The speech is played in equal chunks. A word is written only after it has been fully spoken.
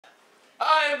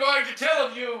I am going to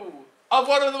tell you of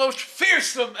one of the most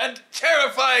fearsome and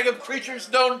terrifying of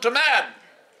creatures known to man.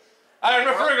 I am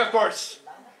referring, of course,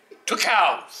 to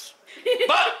cows.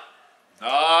 But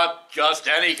not just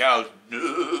any cows.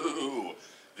 No.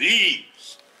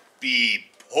 These be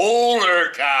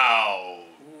polar cows.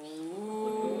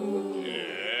 Ooh.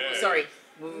 Yeah. Sorry.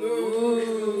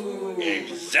 Moo.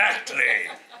 Exactly.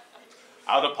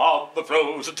 Out upon the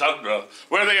frozen tundra,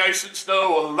 where the ice and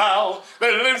snow allow,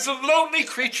 there lives a lonely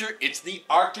creature, it's the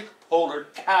Arctic polar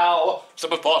cow.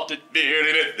 Some have thought it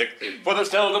merely mythic, for they're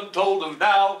seldom told of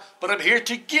now, but I'm here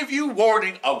to give you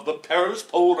warning of the perilous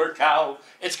polar cow.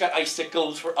 It's got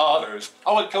icicles for otters,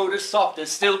 our coat is soft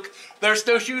as silk, there's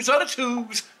snowshoes on its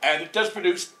hooves, and it does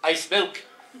produce ice milk.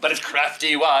 But it's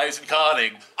crafty, wise, and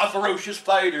cunning, a ferocious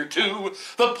fighter too.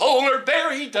 The polar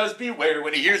bear he does beware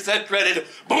when he hears that dreaded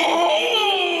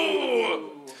boo!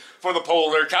 For the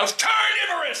polar cow's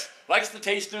carnivorous, likes the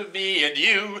taste of me and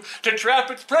you. To trap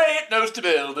its prey it knows to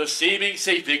build a seeming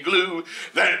safe igloo,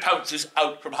 then it pounces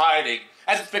out from hiding,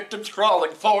 as its victims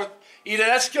crawling forth. Eat an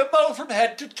Eskimo from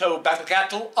head to toe, battle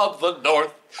cattle of the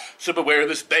north. So beware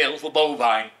this baleful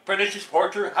bovine, pernicious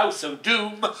porterhouse of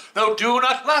doom. No, do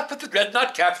not laugh at the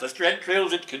dreadnought calf, lest your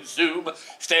entrails it consume.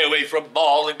 Stay away from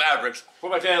mauling mavericks, for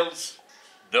my tales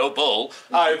no bull.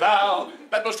 I vow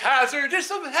that most hazardous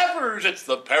of heifers, it's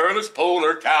the perilous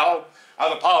polar cow.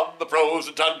 Out upon the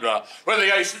frozen tundra, where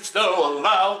the ice and snow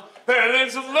allow, there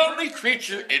lives a lonely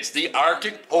creature, it's the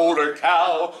Arctic polar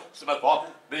cow. So my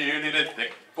thought merely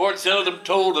mythic, for it's seldom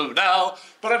told of now,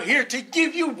 but I'm here to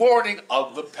give you warning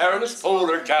of the perilous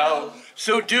polar cow.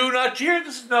 So do not jeer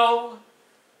the snow,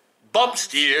 bump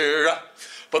steer,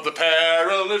 but the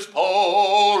perilous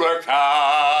polar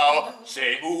cow.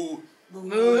 Say moo,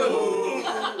 moo.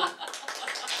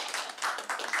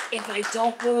 If I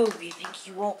don't move, you think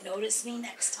you won't notice me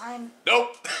next time?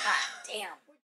 Nope. Ah, damn.